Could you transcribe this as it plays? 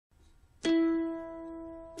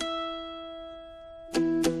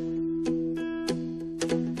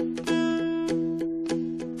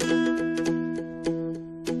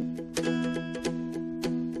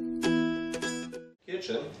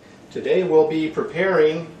Today we'll be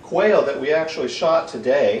preparing quail that we actually shot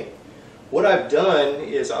today. What I've done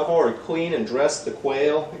is I've already cleaned and dressed the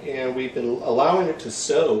quail, and we've been allowing it to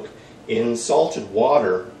soak in salted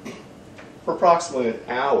water for approximately an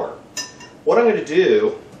hour. What I'm going to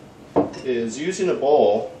do is, using a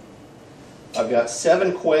bowl, I've got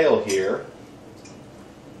 7 quail here.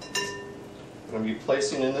 I'm going to be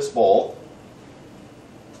placing in this bowl.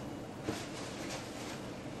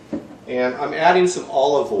 And I'm adding some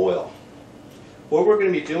olive oil. What we're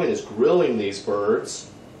going to be doing is grilling these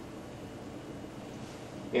birds.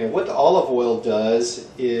 And what the olive oil does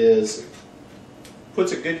is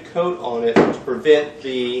puts a good coat on it to prevent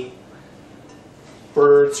the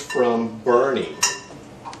birds from burning.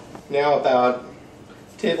 Now about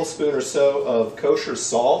a tablespoon or so of kosher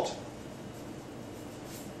salt,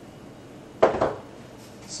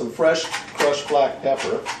 some fresh crushed black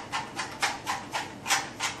pepper.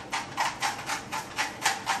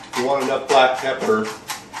 You want enough black pepper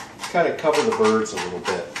to kind of cover the birds a little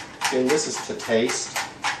bit. Again, this is to taste.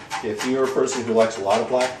 If you're a person who likes a lot of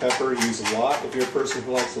black pepper, use a lot. If you're a person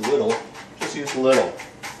who likes a little, just use a little.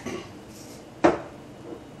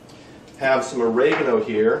 Have some oregano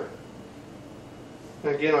here.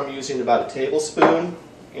 And again, I'm using about a tablespoon,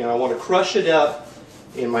 and I want to crush it up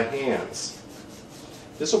in my hands.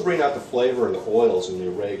 This will bring out the flavor of the oils in the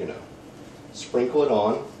oregano. Sprinkle it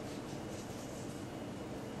on.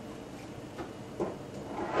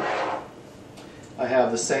 I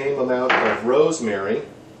have the same amount of rosemary,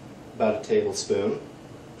 about a tablespoon.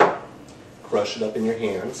 Crush it up in your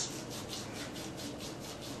hands.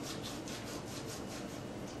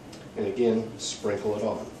 And again, sprinkle it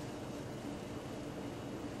on.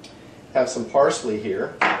 Have some parsley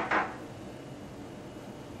here.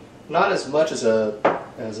 Not as much as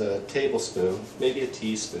a tablespoon, maybe a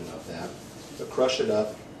teaspoon of that. But crush it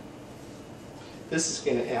up. This is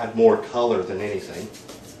going to add more color than anything.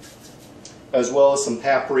 As well as some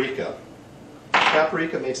paprika.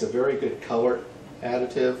 Paprika makes a very good color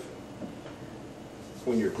additive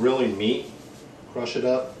when you're grilling meat. Crush it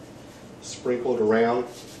up, sprinkle it around.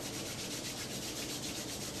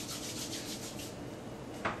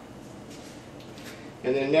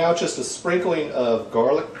 And then now just a sprinkling of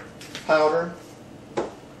garlic powder,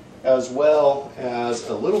 as well as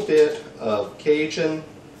a little bit of Cajun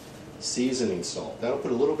seasoning salt. That'll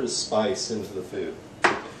put a little bit of spice into the food.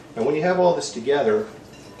 And when you have all this together,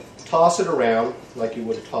 toss it around like you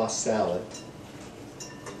would a tossed salad.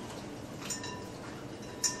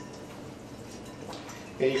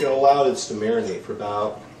 And you can allow this to marinate for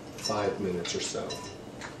about 5 minutes or so.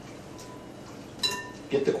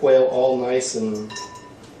 Get the quail all nice and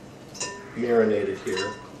marinated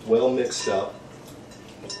here, well mixed up.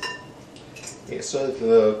 Okay, so that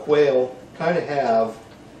the quail kind of have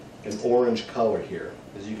an orange color here,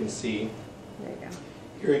 as you can see. There you go.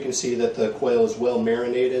 Here you can see that the quail is well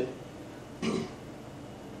marinated.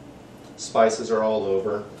 Spices are all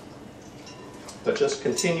over. But just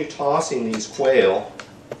continue tossing these quail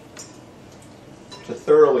to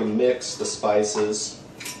thoroughly mix the spices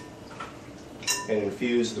and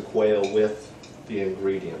infuse the quail with the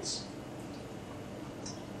ingredients.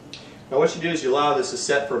 Now what you do is you allow this to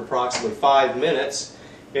set for approximately 5 minutes,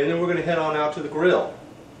 and then we're going to head on out to the grill.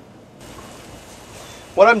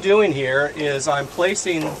 What I'm doing here is I'm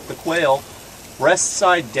placing the quail breast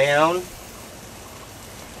side down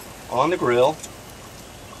on the grill.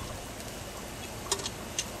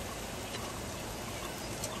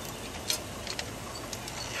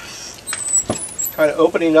 Kind of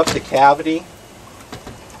opening up the cavity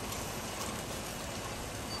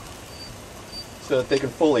so that they can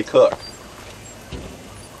fully cook.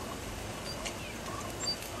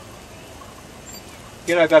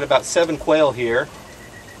 Again, I've got about 7 quail here.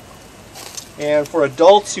 And for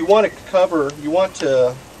adults, you want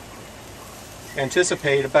to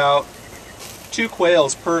anticipate about 2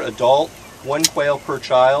 quails per adult, 1 quail per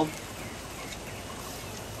child.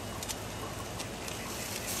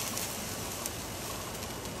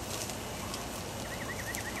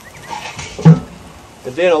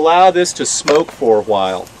 And then allow this to smoke for a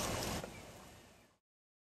while.